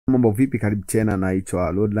Mambo vipi, karibu tena,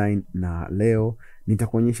 naitwa Loadline na leo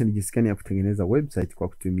nitakuonyesha ni jinsi gani ya kutengeneza website kwa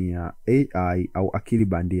kutumia AI au akili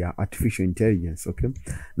bandia, artificial intelligence, okay?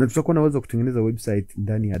 Na tutakuwa na uwezo wa kutengeneza website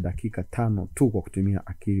ndani ya dakika 5 tu kwa kutumia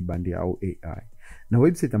akili bandia au AI. Na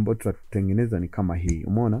website ambayo tutatengeneza ni kama hii.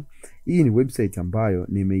 Umeona? Hii ni website ambayo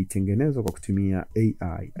nimeitengeneza kwa kutumia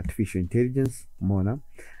AI, artificial intelligence, umeona?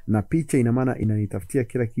 Na picha ina maana inanitafutia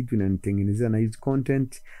kila kitu, inanitengenezea na hizi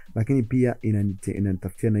content, lakini pia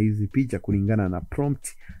inanitafutia na hizi picha kulingana na prompt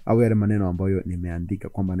au yale maneno ambayo nimeandika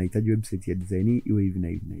kwamba nahitaji website ya design hii iwe hivi na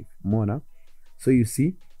hivi na hivi. Umeona? So you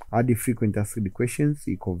see, add frequent asked questions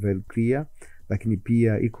iko very clear, lakini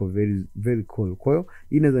pia iko very cool. Kwa hiyo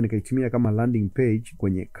hii naweza nikaitumia kama landing page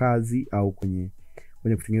kwenye kazi au kwenye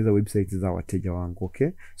kutengeneza website za wateja wangu, okay?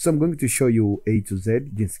 So I'm going to show you A to Z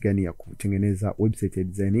jinsi gani ya kutengeneza website ya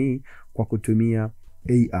design hii kwa kutumia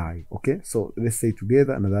AI, okay? So let's stay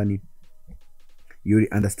together, nadhani you will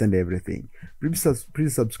understand everything. Please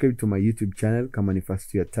subscribe to my YouTube channel kama ni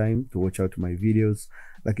first your time to watch out my videos.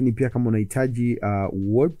 Lakini pia kama unahitaji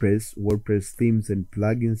Wordpress themes and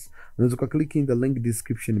plugins, unaweza click in the link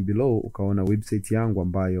description below ukaona website yangu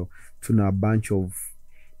ambayo tuna a bunch of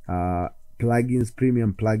plugins,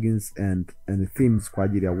 premium plugins and themes kwa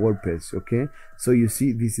ajili ya Wordpress, okay? So you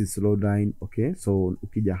see this is Loadline, okay? So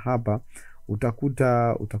ukija hapa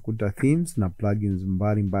utakuta themes na plugins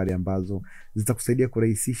mbalimbali ambazo zitakusaidia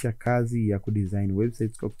kurahisisha kazi ya kudesign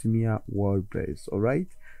websites kwa kutumia Wordpress, alright?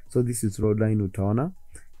 So this is Loadline, utaona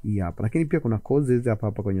hii hapa. Lakini pia kuna courses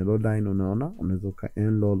hapa kwenye Loadline, unaona, unaweza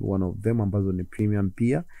enroll one of them ambazo ni premium,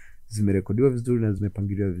 pia zimerekodiwa vizuri na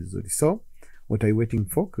zimepangiliwa vizuri. So what are you waiting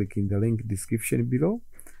for? Click in the link description below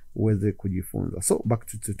uweze kujifunza. So back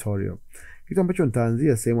to tutorial. Kitu ambacho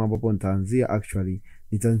nitaanzia, sehemu ambapo nitaanzia actually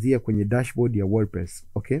nitaanzia kwenye dashboard ya Wordpress,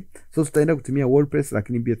 okay? So tutaenda kutumia Wordpress,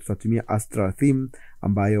 lakini pia tutatumia Astra Theme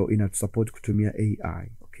ambayo inatusupport kutumia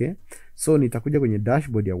AI, okay? So nitakuja kwenye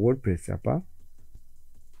dashboard ya Wordpress hapa.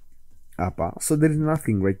 So there is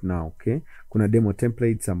nothing right now, okay? Kuna demo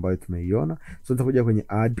templates ambayo tumeiona. So nitakuja kwenye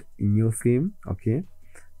add new theme, okay?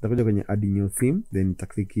 Nitakuja kwenye add new theme, then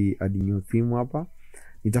nitakliki add new theme hapa.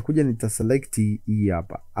 Nitakuja nitaselect hii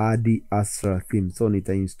hapa, add Astra Theme. So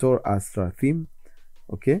nitainstall Astra Theme,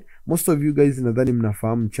 okay? Most of you guys nadhani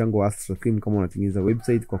mnafahamu mchango wa Astra Theme kama unatengeneza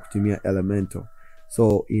website kwa kutumia Elementor.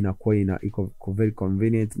 So inakuwa iko very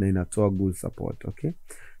convenient na inatoa good support, okay?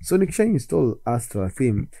 So nikisha install Astra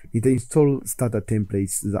Theme, nitainstall starter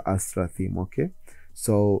templates za Astra Theme, okay?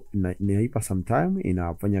 So inaipa some time,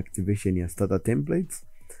 inafanya activation ya starter templates,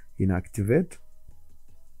 ina activate.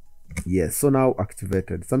 Yes, so now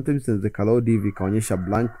activated. Sometimes inaweza load hivi ikaonyesha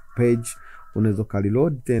blank page, unaweza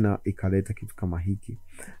reload tena ikaleta kitu kama hiki.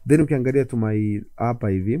 Then ukiangalia tu hapa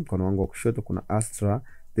hivi mkono wangu wa kushoto kuna Astra,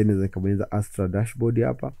 then naweza kubonyeza Astra dashboard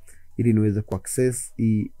hapa ili niweze kuaccess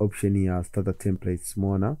hii option ya starter templates,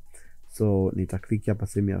 umeona? So nitaklik hapa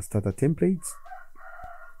sehemu ya starter templates.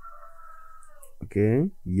 Okay,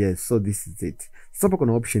 yes, so this is it. Sasa hapa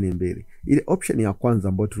kuna option mbili. Ile option ya kwanza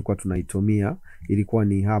ambayo tulikuwa tunaitumia ilikuwa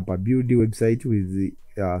ni hapa build website with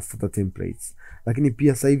starter templates. Lakini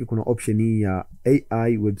pia sasa hivi kuna option hii ya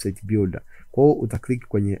AI website builder. Kwa hiyo utaklik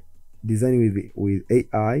kwenye design with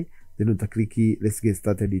AI, then utaklik let's get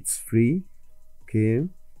started, it's free. Okay.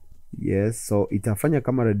 Yes, so itafanya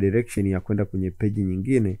kama redirection ya kwenda kwenye page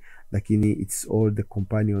nyingine, lakini it's all the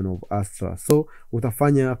companion of Astra. So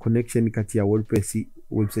utafanya connection kati ya Wordpress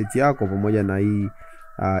website yako pamoja na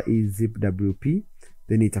hii zip.wp,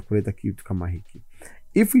 then itakuleta kitu kama hiki.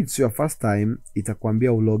 If it's your first time,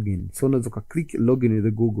 itakwambia login. So unaweza click login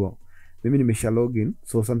with Google. Mimi nimesha login,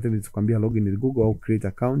 so sometimes itakwambia login with Google au create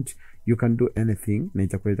account. You can do anything na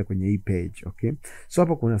itakuleta kwenye hii page, okay? So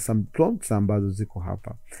hapa kuna some prompts ambazo ziko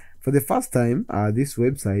hapa. For the first time, this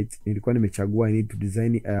website nilikuwa nimechagua I need to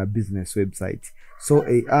design a business website. So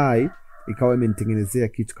AI ikawa imenitengenezea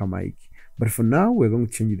kitu kama hiki. But for now we're going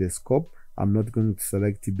to change the scope. I'm not going to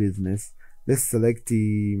select business. Let's select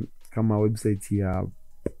kama website ya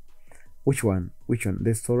which one?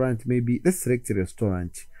 Restaurant maybe. Let's select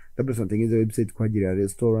restaurant. Labda tunatengeneza website kwa ajili ya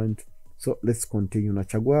restaurant. So let's continue.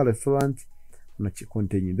 Unachagua restaurant,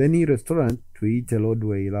 continue. Then hii restaurant tuiite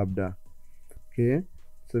Lodway labda. Okay?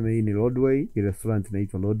 So hii ni Lodway, hii restaurant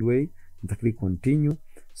inaitwa Lodway. Nitaklik continue.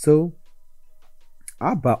 So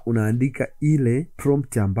hapa unaandika ile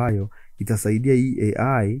prompt ambayo itasaidia hii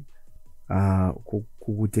AI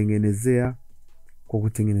kukutengenezea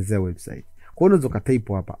website. Kwa hiyo unaweza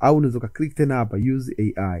type hapa au unaweza click tena hapa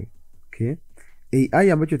use AI. Okay?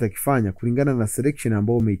 AI ambacho itakifanya kulingana na selection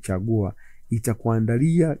ambayo umeichagua,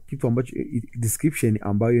 itakuandalia kitu ambacho description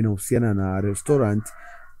ambayo inahusiana na restaurant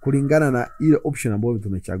kulingana na ile option ambayo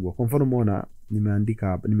tumechagua. Kwa mfano umeona nimeandika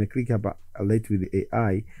hapa, nimeclick hapa Relate with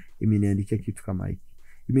AI, imeniandikia kitu kama hiki.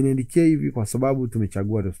 Imeniandikia hivi kwa sababu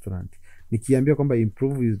tumechagua restaurant. Nikiambia kwamba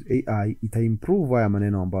improve with AI, ita improve haya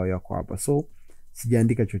maneno ambayo yako hapa. So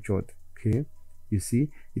sijaandika chochote. Okay? You see,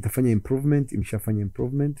 itafanya improvement, imeshafanya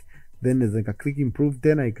improvement. Then naweza nika click improve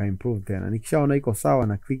tena, ika improve tena. Nikishaona iko sawa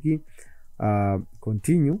na click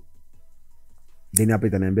continue. Then hapa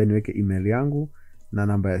itaniambia niweke email yangu na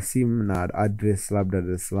namba ya simu na address labda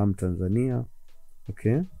Dar es Salaam Tanzania.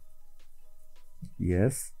 Okay?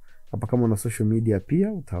 Yes. Hapa kama una social media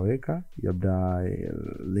pia utaweka labda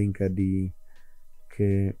LinkedIn.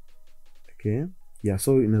 Okay. Okay. Yeah,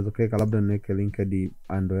 so inaweza kuweka labda niweke LinkedIn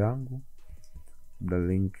ando yangu. Labda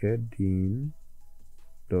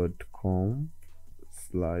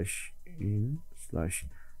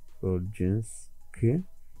linkedin.com/in/Jinsi. Okay.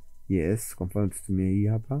 Yes, kwa mfano tutumie hii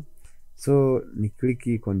hapa. So ni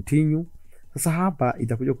click continue. Sasa hapa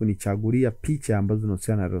itakuja kunichagulia picha ambazo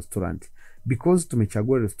zinahusiana na restaurant. Because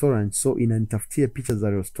tumechagua restaurant, so inanitafutia picha za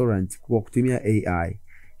restaurant kwa kutumia AI.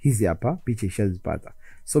 Hizi hapa picha ishazipata.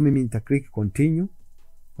 So mimi nita click continue.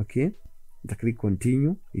 Okay? Nita click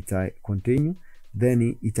continue, ita continue,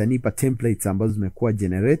 then itanipa templates ambazo zimekuwa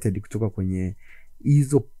generated kutoka kwenye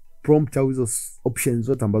hizo prompt au hizo options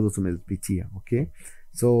zote ambazo tumezipitia. Okay?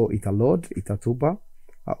 So ita load, itatupa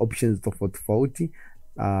options tofauti tofauti.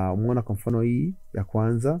 Umeona kwa mfano hii ya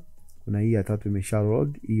kwanza, kuna hii ya tatu imesha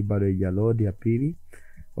load, hii bado haija load ya pili.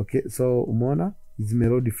 Okay, so umeona zime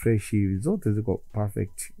load fresh, hivi zote ziko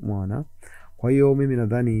perfect, umeona. Kwa hiyo mimi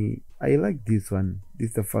nadhani I like this one. This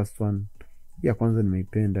is the first one. Ya kwanza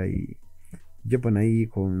nimeipenda hii. Japo na hii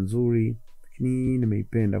iko nzuri, lakini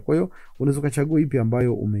nimeipenda. Kwa hiyo unaweza kuchagua ipi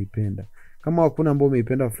ambayo umeipenda. Kama hakuna ambayo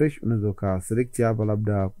umeipenda fresh, unaweza ka select hapa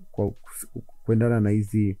labda kwa kuendana na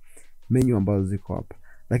hizi menu ambazo ziko hapa.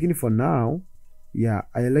 Lakini for now, yeah,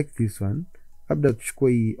 I like this one. Labda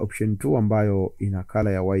tuchukue hii option 2 ambayo ina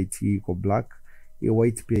color ya white, hii iko black. Hii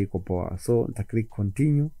white pia iko poa. So nita click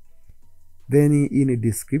continue. Then in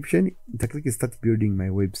description, nita click start building my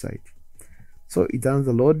website. So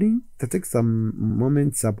itaanza loading, ita take some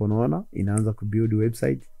moments hapo, unaona inaanza kubuild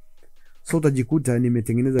website. So utajikuta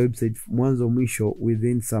nimetengeneza website mwanzo mwisho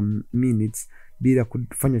within some minutes bila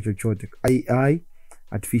kufanya chochote. AI,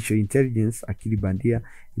 artificial intelligence, akili bandia,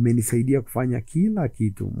 imenisaidia kufanya kila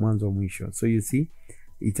kitu mwanzo mwisho. So you see,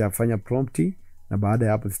 itafanya prompti na baada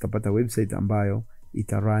ya hapo tutapata website ambayo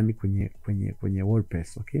itarun kwenye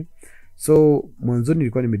Wordpress. Okay? So mwanzo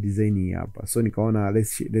nilikuwa nimedesign hii hapa. So nikaona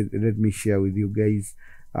let me share with you guys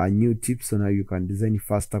new tips so now you can design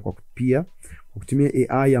faster kwa kutumia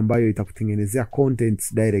AI ambayo itakutengenezea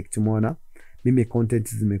contents direct. Umeona mimi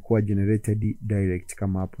content zimekuwa generated direct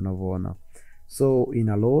kama hapo unavyoona. So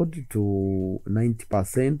ina load to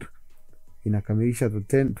 90%, inakamilisha to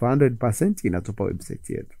 100%, inatupa website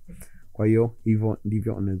yetu. Kwa hiyo hivyo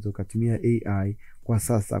ndivyo unaweza kutumia AI kwa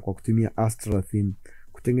sasa kwa kutumia Astra Theme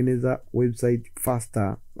kutengeneza website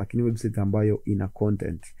faster, lakini website ambayo ina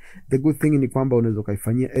content. The good thing ni kwamba unaweza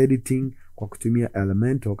kaifanyia editing kwa kutumia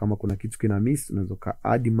Elementor. Kama kuna kitu kina miss, unaweza ka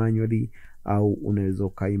add manually au unaweza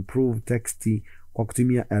ka improve text kwa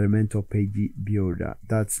kutumia Elementor page builder.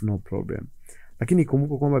 That's no problem. Lakini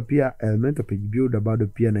kumbuka kwamba pia Elementor page builder bado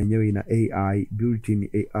pia na yenyewe ina AI, built-in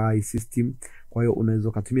AI system. Kwa hiyo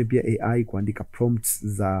unaweza kutumia pia AI kuandika prompts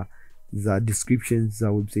za descriptions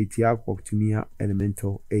za website yako kwa kutumia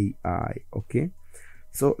Elementor AI. Okay?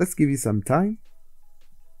 So let's give you some time.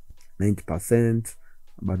 90%,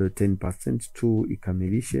 bado 10% tu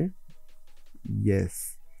ikamilishe.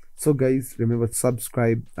 Yes. So guys, remember to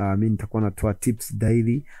subscribe. Mimi nitakuwa natoa tips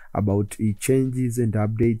daily about changes and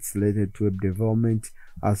updates related to web development,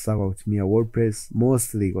 hasa kwa kutumia Wordpress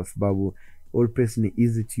mostly kwa sababu Wordpress ni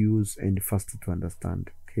easy to use and fast to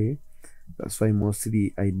understand. Okay? That's why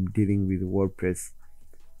mostly I'm dealing with Wordpress.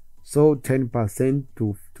 So 10%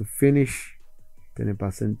 to finish.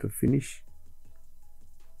 10% to finish.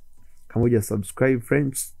 Kama uja subscribe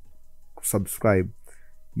friends, subscribe.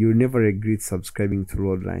 You'll never regret subscribing to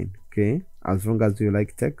Roadline. Okay? As long as you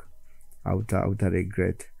like tech, outa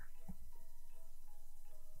regret.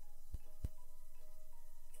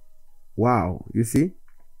 Wow, you see?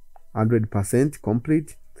 100%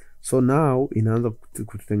 complete. So now inaanza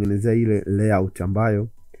kututengenezea ile layout ambayo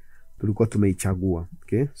tulikuwa tumeichagua.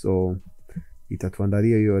 Okay? So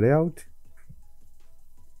itatuandalia hiyo layout.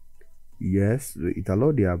 Yes, ita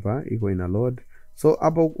load hapa, iko ina load. So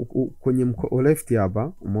hapa kwenye left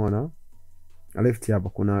hapa, umeona? Left hapa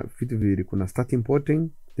kuna vitu viwili, kuna start importing,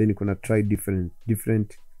 then kuna try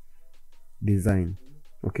different design.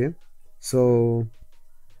 Okay? So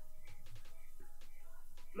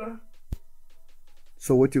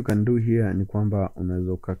So what you can do here ni kwamba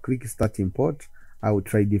unaweza click start import au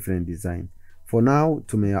try different design. For now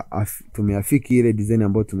tumeafiki ile design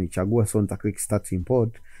ambayo tumeichagua, so nita click start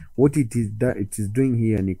import. What it is doing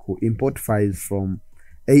here ni ku import files from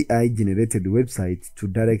AI generated website to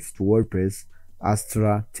direct to Wordpress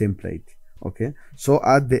Astra template. Okay, so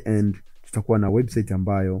at the end tutakuwa na website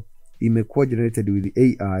ambayo imekuwa generated with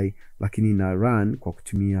AI lakini ina run kwa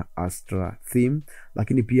kutumia Astra Theme,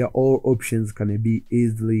 lakini pia all options can be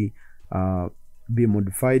easily be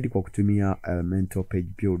modified kwa kutumia Elementor page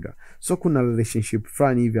builder. So kuna relationship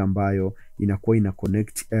fulani hivi ambayo inakuwa ina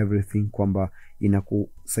connect everything, kwamba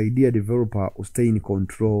inakusaidia developer stay in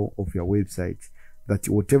control of your website, that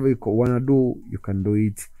whatever you wanna do you can do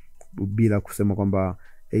it bila kusema kwamba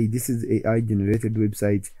hey, this is AI generated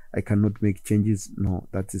website, I cannot make changes. No,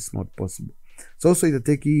 that is not possible. So also it'll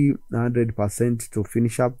take you 100% to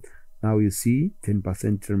finish up. Now you see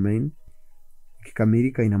 10% remain.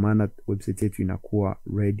 Ikikamilika ina maana website yetu inakuwa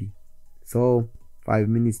ready. So 5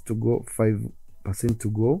 minutes to go, 5% to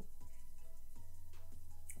go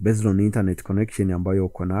based on internet connection ambayo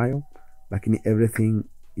uko nayo, lakini everything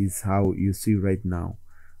is how you see right now.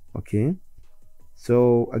 Okay,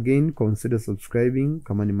 so again, consider subscribing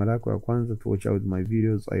kama ni mara yako ya kwanza to watch out my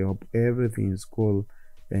videos. I hope everything is cool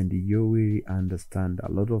and you will understand a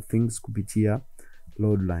lot of things kupitia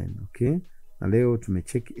Loadline. Okay, na leo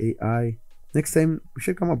tumecheck AI. Next time we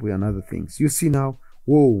should come up with another things. You see now,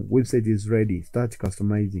 whoa, website is ready. Start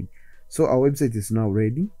customizing. So our website is now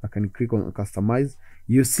ready. I can click on customize.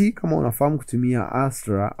 You see kama unafahamu kutumia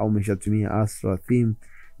Astra au umeshatumia Astra Theme,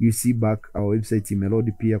 you see back our website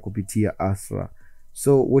imeload pia kupitia Astra.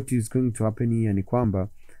 So what is going to happen here ni kwamba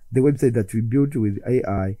the website that we built with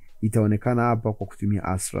AI itaonekana hapa kwa kutumia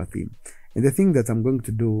Astra Theme. And the thing that I'm going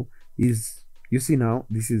to do is, you see now,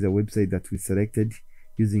 this is a website that we selected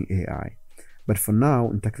using AI. But for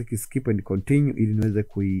now, nitaklik skip and continue ili niweze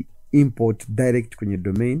import direct kwenye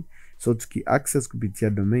domain. So tuki access kupitia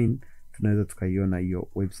domain, tunaweza tukaiona hiyo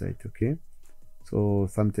website. Okay, so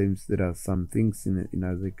sometimes there are some things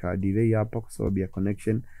inaweza ka delay hapa kwa sababu ya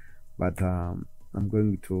connection, but I'm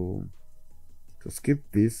going to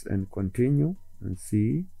skip this and continue and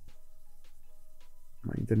see.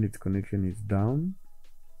 My internet connection is down.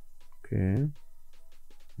 Okay,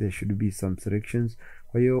 there should be some selections.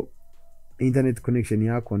 Kwa hiyo internet connection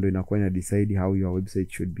yako ndo inakuwa ina decide how your website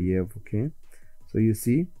should behave. Okay, so you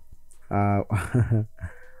see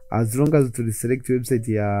as long as to select website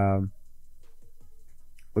ya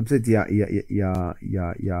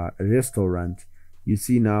restaurant, you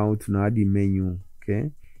see now tuna add menu. Okay,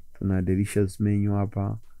 tuna delicious menu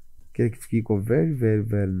hapa, kile kitu kiko very very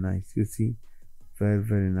very nice. You see, very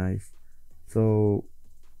very nice. So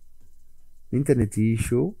internet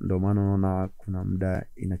issue ndo maana unaona kuna muda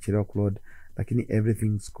inachelewa kuload, lakini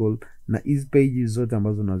everything's cool. Na hizi pages zote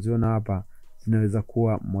ambazo unaziona hapa zinaweza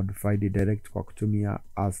kuwa modified direct kwa kutumia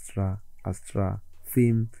Astra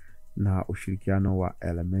Theme na ushirikiano wa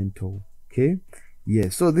Elementor. Okay,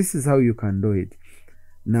 yeah, so this is how you can do it.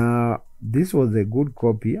 Na this was a good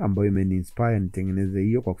copy ambayo imeniinspire nitengeneze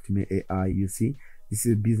hiyo kwa kutumia AI. You see, this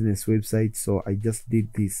is a business website, so I just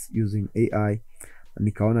did this using AI.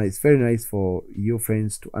 Nikaona it's very nice for your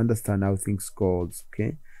friends to understand how things goes.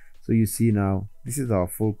 Okay, so you see now, this is our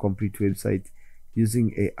full complete website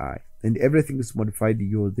using AI, and everything is modified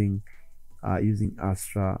using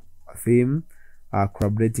Astra Theme,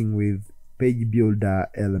 collaborating with page builder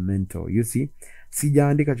Elementor. You see,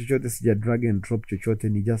 sijaandika chochote, sija drag and drop chochote,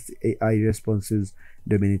 ni just AI responses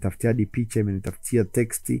ndio imenitafutia hadi picha, imenitafutia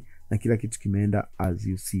text na kila kitu kimeenda as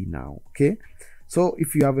you see now. Okay, so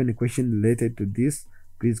if you have any question related to this,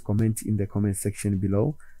 please comment in the comment section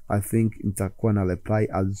below. I think nitakuwa na reply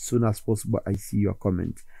as soon as possible I see your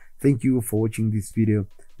comment. Thank you for watching this video.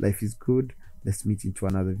 Life is good. Let's meet into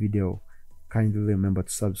another video. Kindly remember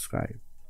to subscribe.